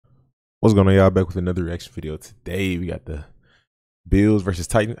What's going on, y'all? Back with another reaction video. Today we got the Bills versus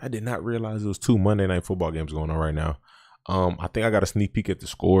Titans. I did not realize it was two Monday Night Football games going on right now. I think I got a sneak peek at the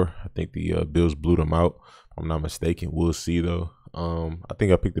score. I think the Bills blew them out, if I'm not mistaken. We'll see though. I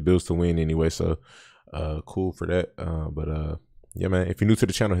think I picked the Bills to win anyway, so cool for that. Yeah, man, if you're new to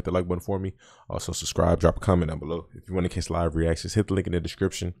the channel, hit the like button for me. Also subscribe, drop a comment down below. If you want to catch live reactions, hit the link in the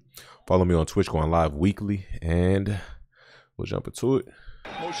description. Follow me on Twitch, going live weekly, and we'll jump into it.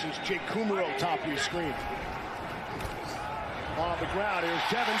 Motions Jake Kumaro top of your screen. On the ground, here's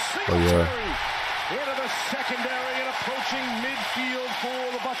Devin Singletary into the secondary and approaching midfield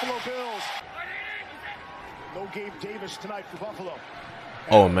for the Buffalo Bills. No Gabe Davis tonight for Buffalo.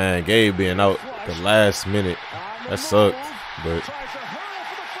 Oh man, Gabe being out the last minute, that sucked, but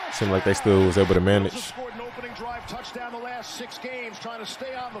seemed like they still was able to manage. Scored an opening drive touchdown the last 6 games, trying to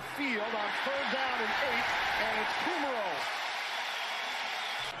stay on the field on 3rd down and 8, and it's Kumaro.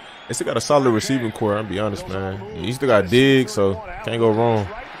 They still got a solid receiving core, I'll be honest, man. You still got Diggs, so can't go wrong.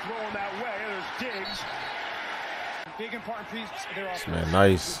 This man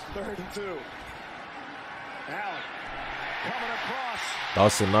nice.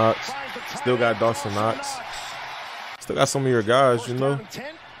 Dawson Knox. Still got Dawson Knox. Still got some of your guys, you know.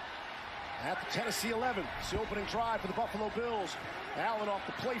 At the Tennessee 11, it's the opening drive for the Buffalo Bills. Allen off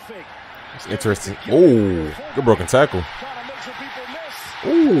the play fake. It's interesting. Oh, good broken tackle.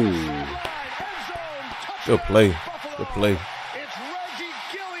 Ooh, good play. Good play.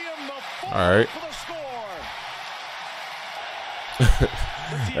 All right.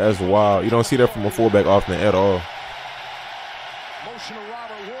 That's wild. You don't see that from a fullback often at all.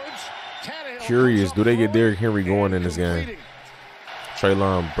 Curious, do they get Derrick Henry going in this game?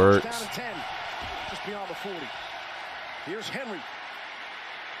 Treylon Burks. Just beyond the 40. Here's Henry.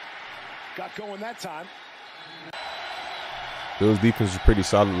 Got going that time. Bills defense was pretty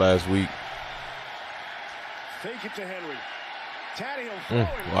solid last week. Fake it to Henry.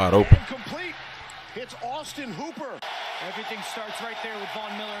 Tannehill wide open. Complete. It's Austin Hooper. Everything starts right there with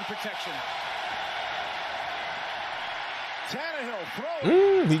Von Miller in protection. Tannehill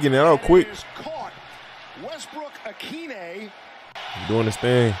throwing. He getting it out quick. Caught. Westbrook Akine. Doing his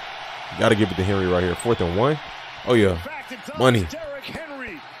thing. Got to give it to Henry right here. 4th and 1. Oh yeah, money.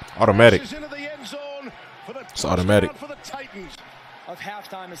 Automatic. It's automatic.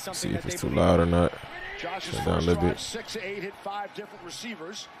 See if it's too loud or not. Turn down a little bit. 6 to 8 hit 5 different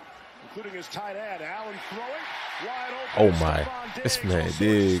receivers, including his tight end. Allen throwing wide open. Oh my, this man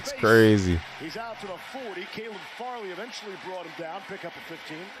Diggs crazy. He's out to the 40. Caleb Farley eventually brought him down. Pick up a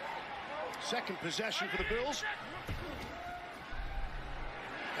 15. Second possession for the Bills.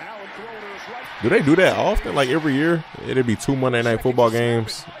 Allen throwing to his right. Do they do that often? Like every year, it'd be 2 Monday Night Football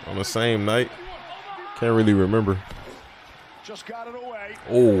games on the same night. Can't really remember. Just got it away.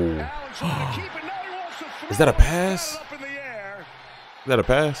 Oh. Is that a pass? Is that a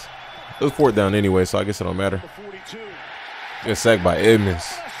pass? It was 4th down anyway, so I guess it don't matter. Good sack by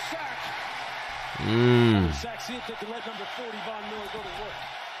Edmonds.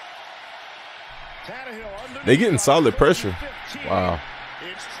 They getting solid pressure. Wow.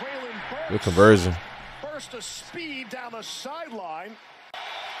 Good conversion. Burst of speed down the sideline.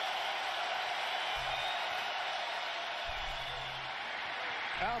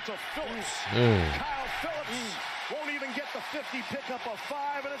 Out to Phillips. Kyle Phillips won't even get the 50, pick up a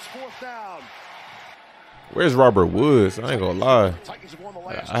 5, and it's 4th down. Where's Robert Woods? I ain't gonna lie.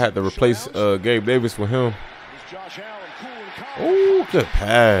 I had to replace Gabe Davis with him. Oh, good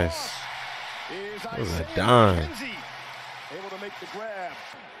pass. That was a dime. Able to make the grab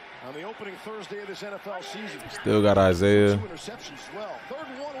on the opening Thursday of this NFL season. Still got Isaiah. 2 interceptions as well. 3rd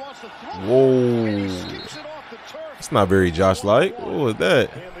and 1 wants to throw. Whoa. It's not very Josh-like. What was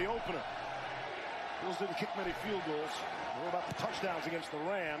that? And the opener. Bills didn't kick many field goals. We're about the touchdowns against the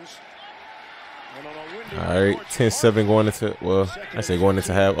Rams. All right, 10-7 going into, well, I say going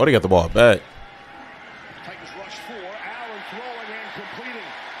into half. Oh, they got the ball back. Titans rush 4. Allen throwing and completing.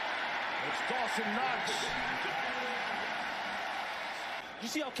 It's Dawson Knox. You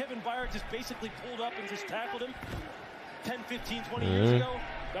see how Kevin Byard just basically pulled up and just tackled him 10, 15, 20 years ago?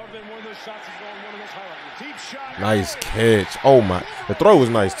 That would have been one of those shots he's going, one of those highlights. Deep shot. Nice catch. Oh my, the throw was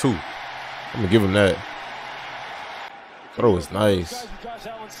nice too. I'm gonna give him that. Throw was nice. Josh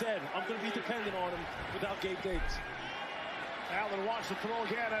Allen said, I'm going to be dependent on him without Gabe Davis. Allen wants to throw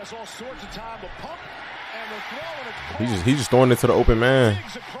again, has all sorts of time to pump, and the throw, and it's He's just throwing it to the open man.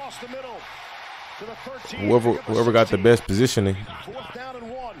 across the middle to the 13. Whoever got the best positioning. 4th down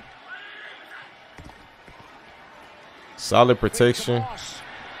and 1. Solid protection.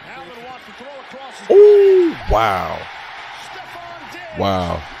 Oh, wow.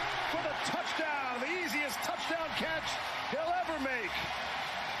 Wow.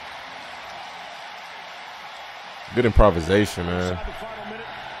 Good improvisation, man.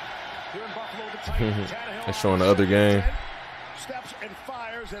 They're showing the other game. Steps and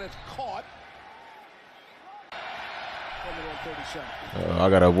fires, and it's caught. I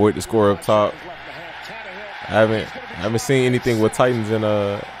gotta avoid the score up top. I haven't seen anything with Titans and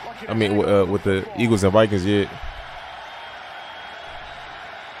with the Eagles and Vikings yet.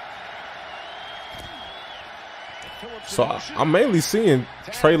 So I'm mainly seeing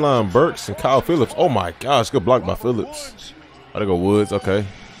Treylon Burks and Kyle Phillips. Oh my gosh, good block by Phillips. I gotta go Woods. Okay.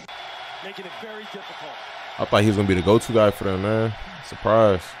 Making it very difficult. I thought he was gonna be the go-to guy for them, man.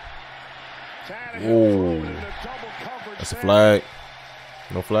 Surprise. Whoa. That's a flag.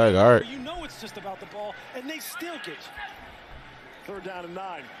 No flag. All right. You know it's just about the ball, and they still get you. 3rd down and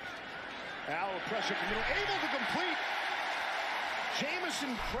 9. Allen pressure from middle, able to complete.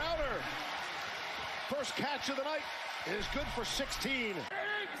 Jamison Crowder. First catch of the night is good for 16.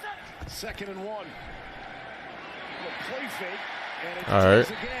 2nd and 1. The play fake, and it all right.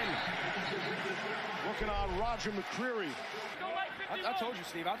 again. Working on Roger McCreary. I told you,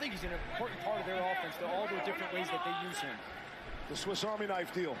 Steve, I think he's an important part of their offense. They're all the different ways that they use him. The Swiss Army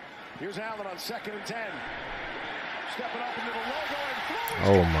knife deal. Here's Allen on 2nd and 10. Stepping up into the logo and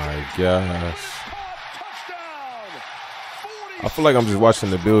throwing. Oh my gosh. Touchdown. I feel like I'm just watching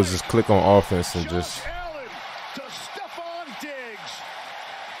the Bills just click on offense and just Allen to Stephon Diggs.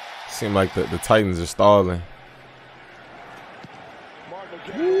 seem like the Titans are stalling.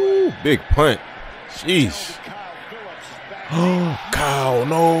 Woo, big punt. Jeez. Oh, Kyle,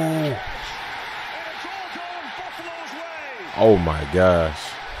 no. Oh my gosh.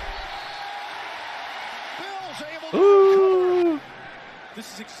 Ooh.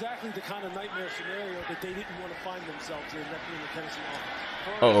 This is exactly the kind of nightmare scenario that they didn't want to find themselves in, that being the Tennessee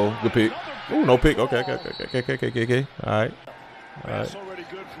offense. Uh-oh, good pick. Ooh, no pick. Okay. All right. That's already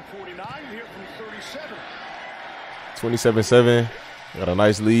good from 49, here from 37. 27-7. Got a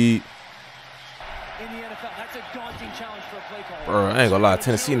nice lead. In the NFL, that's a daunting challenge for a play caller. Bro, I ain't gonna lie.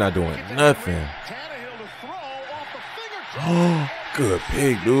 Tennessee not doing nothing. Tannehill to throw off the fingertips. Good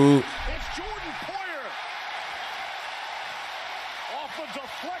pick, dude. It's Jordan Poyer. Off a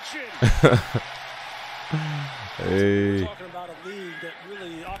deflection. Hey. We're talking about a league that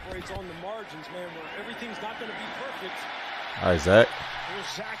really operates on the margins, man, where everything's not going to be perfect. All right, Zach. Here's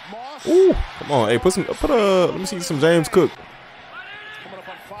Zach Moss. Ooh, come on. Hey, let me see some James Cook. Coming up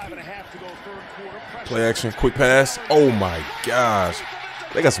on 5.5 to go, 3rd quarter. Pressure. Play action, quick pass. Oh my gosh.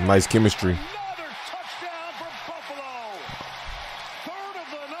 They got some nice chemistry. Another touchdown for Buffalo. 3rd of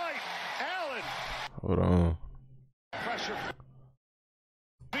the night. Allen. Hold on. Pressure.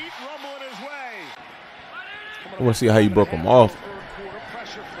 Beat rumbling his way. I want to see how you broke him off.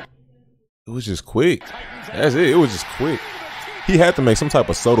 It was just quick. That's it. It was just quick. He had to make some type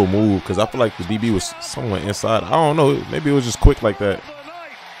of subtle move because I feel like the DB was somewhere inside. I don't know. Maybe it was just quick like that.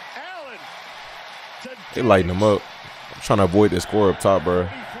 They lighten him up. I'm trying to avoid the score up top, bro.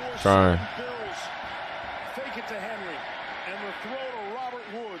 Trying. Fake it to Henry, and the throw to Robert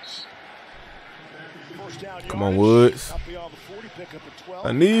Woods. First down Come on, Woods. up beyond the 40, pick up at 12.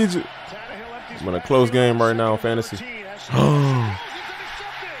 I need you. I'm in a close game right now in fantasy.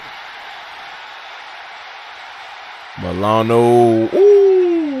 Milano.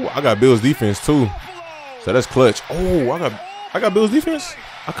 Ooh, I got Bills defense too. So that's clutch. Oh, I got Bills defense.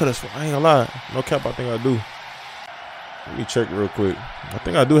 I ain't gonna lie. No cap, I think I do. Let me check real quick. I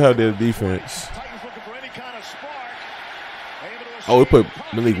think I do have their defense. Oh, we put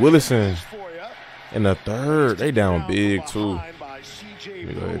Malik Willis in the 3rd. They down big too. Let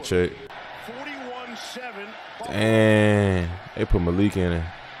me go ahead and check. And they put Malik in it.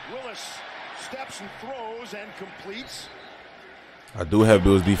 Willis steps and throws and completes. I do have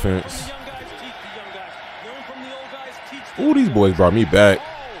Bills defense. Ooh, these boys brought me back.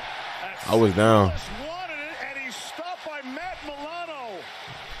 I was down. And he's stopped by Matt Milano.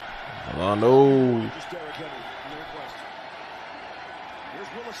 Milano. Here's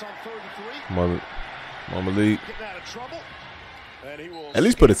Willis on 3rd and 3. Come on, Malik. Getting out of trouble. And he will At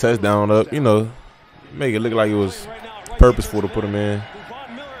least put a touchdown up, you know. Make it look like it was purposeful to put him in.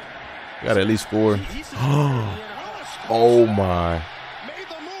 Got to at least score. Oh my.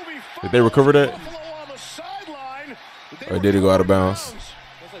 Did they recover that? Or did it go out of bounds?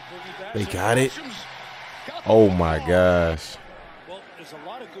 They got it. Oh my gosh. Well, there's a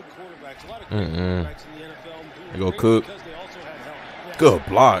lot of good quarterbacks, a lot of good quarterbacks in the NFL. They go Cook. Good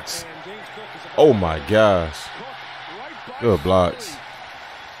blocks. Oh my gosh. Good blocks.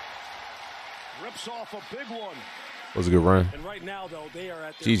 rips off a big one. Was a good run. And right now, though, they are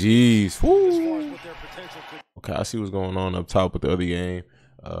at GG's. Woo. as far as what their potential could. Okay, I see what's going on up top with the other game.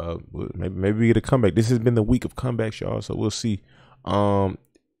 Maybe we get a comeback. This has been the week of comebacks, y'all. So we'll see.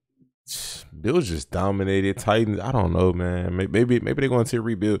 Bills just dominated. Titans, I don't know, man. Maybe they're going to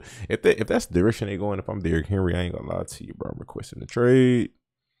rebuild. If that's the direction they're going, if I'm Derrick Henry, I ain't gonna lie to you, bro. I'm requesting the trade.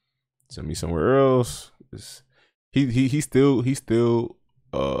 Send me somewhere else. He's still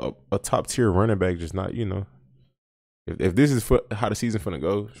a top tier running back, just not, you know. If this is how the season finna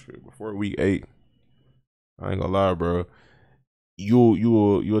go before week 8, I ain't gonna lie, bro.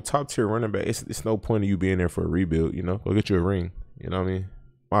 You a top tier running back. It's no point of you being there for a rebuild. You know, go get you a ring. You know what I mean?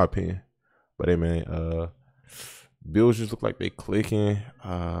 My opinion. But hey, man, Bills just look like they clicking.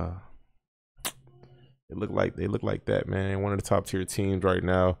 They look like that, man. One of the top tier teams right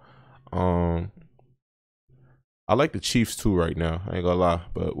now. I like the Chiefs too right now. I ain't gonna lie,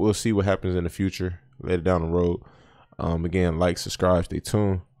 but we'll see what happens in the future later down the road. Again, like, subscribe, stay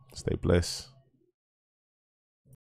tuned, stay blessed.